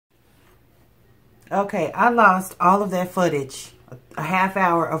Okay, I lost all of that footage. A half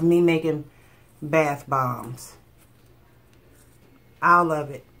hour of me making bath bombs. All of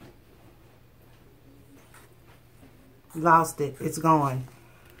it. Lost it. It's gone.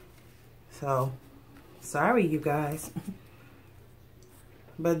 So, sorry you guys.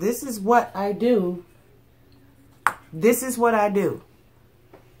 But this is what I do. This is what I do.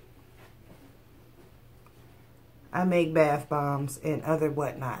 I make bath bombs and other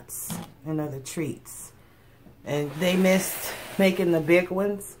whatnots and other treats. And they missed making the big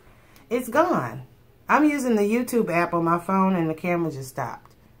ones. It's gone. I'm using the YouTube app on my phone and the camera just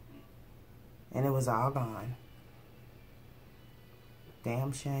stopped. And it was all gone.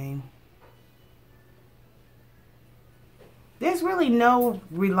 Damn shame. There's really no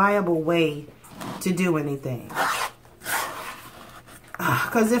reliable way to do anything.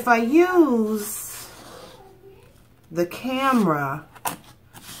 Because if I use the camera,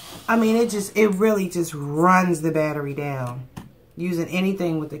 I mean, it really just runs the battery down. Using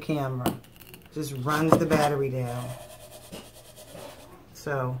anything with the camera just runs the battery down.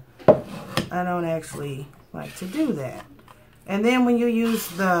 So I don't actually like to do that. And then when you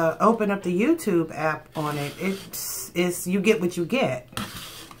use open up the YouTube app on it, it's you get what you get,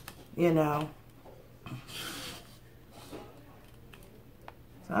 you know.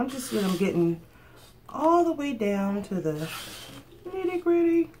 So I'm getting all the way down to the nitty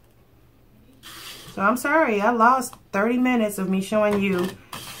gritty. So I'm sorry, I lost 30 minutes of me showing you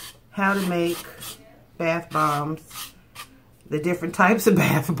how to make bath bombs, the different types of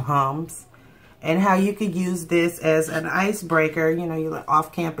bath bombs, and how you could use this as an icebreaker, you know, your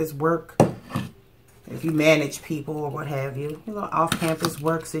off-campus work, if you manage people or what have you, your little off-campus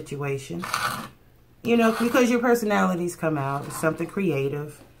work situation. You know, because your personalities come out, it's something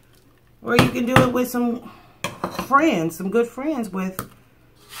creative. Or you can do it with some friends, some good friends with,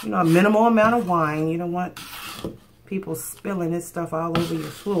 you know, a minimal amount of wine. You don't want people spilling this stuff all over your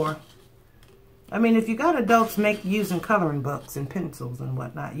floor. I mean, if you got adults using coloring books and pencils and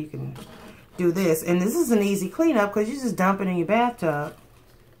whatnot, you can do this. And this is an easy cleanup because you just dump it in your bathtub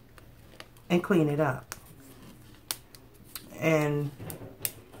and clean it up. And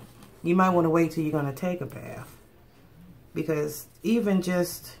you might want to wait till you're going to take a bath, because even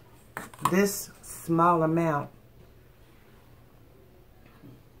just this small amount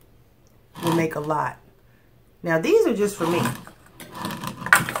will make a lot. Now these are just for me.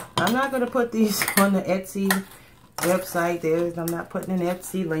 I'm not going to put these on the Etsy website. I'm not putting an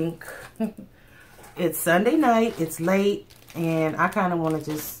Etsy link. It's Sunday night, it's late, and I kind of want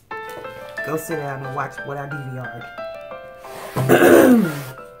to just go sit down and watch what I DVR'd.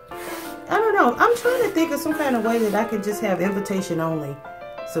 I don't know. I'm trying to think of some kind of way that I could just have invitation only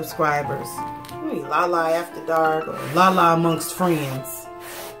subscribers. Maybe Lala After Dark or Lala Amongst Friends.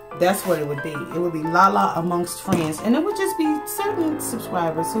 That's what it would be. It would be Lala Amongst Friends. And it would just be certain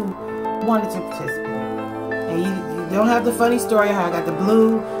subscribers who wanted to participate. And you don't have the funny story how I got the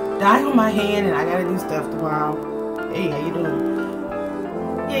blue dye on my hand and I got to do stuff tomorrow. Hey, how you doing?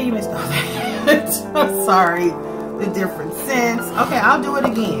 Yeah, you missed all that. I'm sorry. The different scents. Okay, I'll do it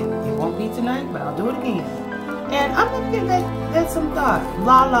again. It won't be tonight, but I'll do it again. And I'm going to give that some thought.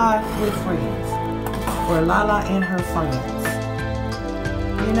 Lala with friends. Or Lala and her friends.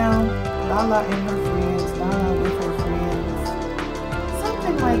 You know? Lala and her friends. Lala with her friends.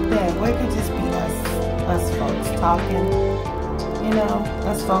 Something like that. Where it could just be us folks talking. You know?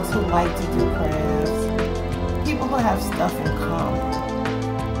 Us folks who like to do crafts. People who have stuff in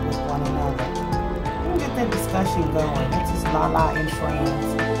common with one another. We'll get that discussion going. It's just Lala and friends.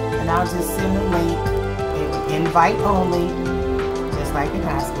 And I'll just send a link. Invite only, just like in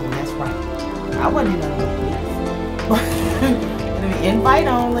high school. That's right. I wasn't in the It'll be invite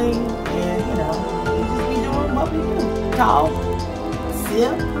only, and you know, we'll just be doing what we do: talk,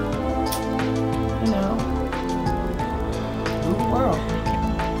 sip, you know, rule the world.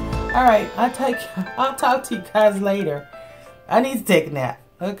 All right, I'll talk to you guys later. I need to take a nap.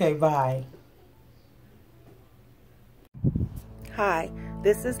 Okay, bye. Hi.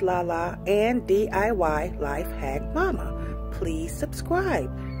 This is Lala and DIY Life Hack Mama. Please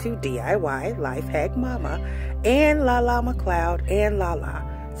subscribe to DIY Life Hack Mama and Lala McLeod and Lala.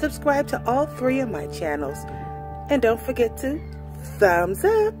 Subscribe to all 3 of my channels. And don't forget to thumbs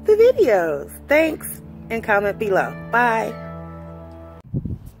up the videos. Thanks, and comment below. Bye.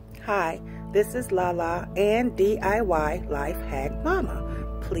 Hi, this is Lala and DIY Life Hack Mama.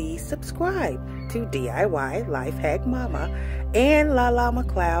 Please subscribe to DIY Life Hack Mama and Lala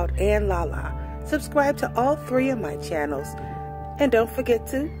McLeod and Lala. Subscribe to all 3 of my channels. And don't forget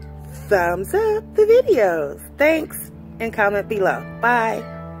to thumbs up the videos. Thanks, and comment below. Bye.